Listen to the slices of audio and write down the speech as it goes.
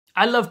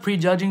I love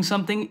prejudging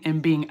something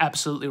and being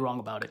absolutely wrong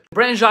about it.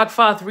 Brand Jacques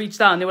Fath reached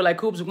out and they were like,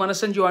 Coobs, we want to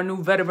send you our new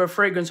vetiver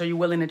fragrance. Are you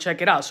willing to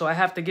check it out? So I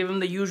have to give him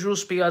the usual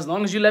spiel. As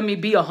long as you let me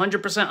be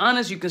 100%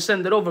 honest, you can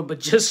send it over. But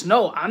just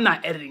know, I'm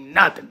not editing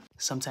nothing.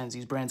 Sometimes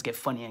these brands get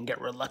funny and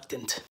get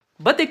reluctant.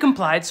 But they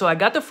complied, so I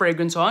got the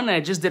fragrance on and I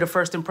just did a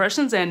first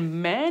impressions.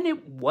 And man,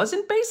 it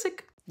wasn't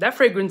basic. That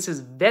fragrance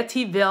is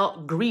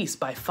Vetiver Gris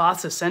by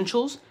Fath's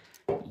Essentials.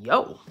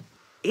 Yo,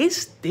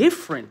 it's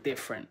different.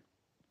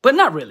 But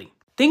not really.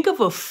 Think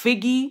of a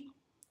figgy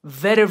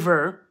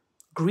vetiver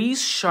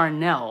Gris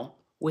Charnel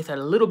with a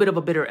little bit of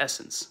a bitter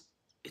essence.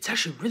 It's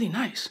actually really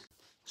nice.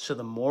 So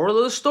the moral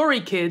of the story,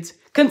 kids,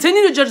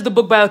 continue to judge the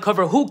book by the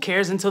cover. Who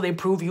cares until they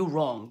prove you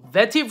wrong?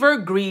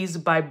 Vetiver Gris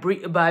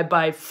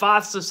by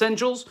Fath's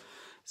Essentials.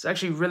 It's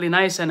actually really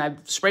nice, and I've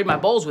sprayed my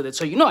balls with it,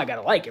 so you know I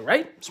gotta like it,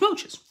 right?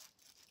 Smooches.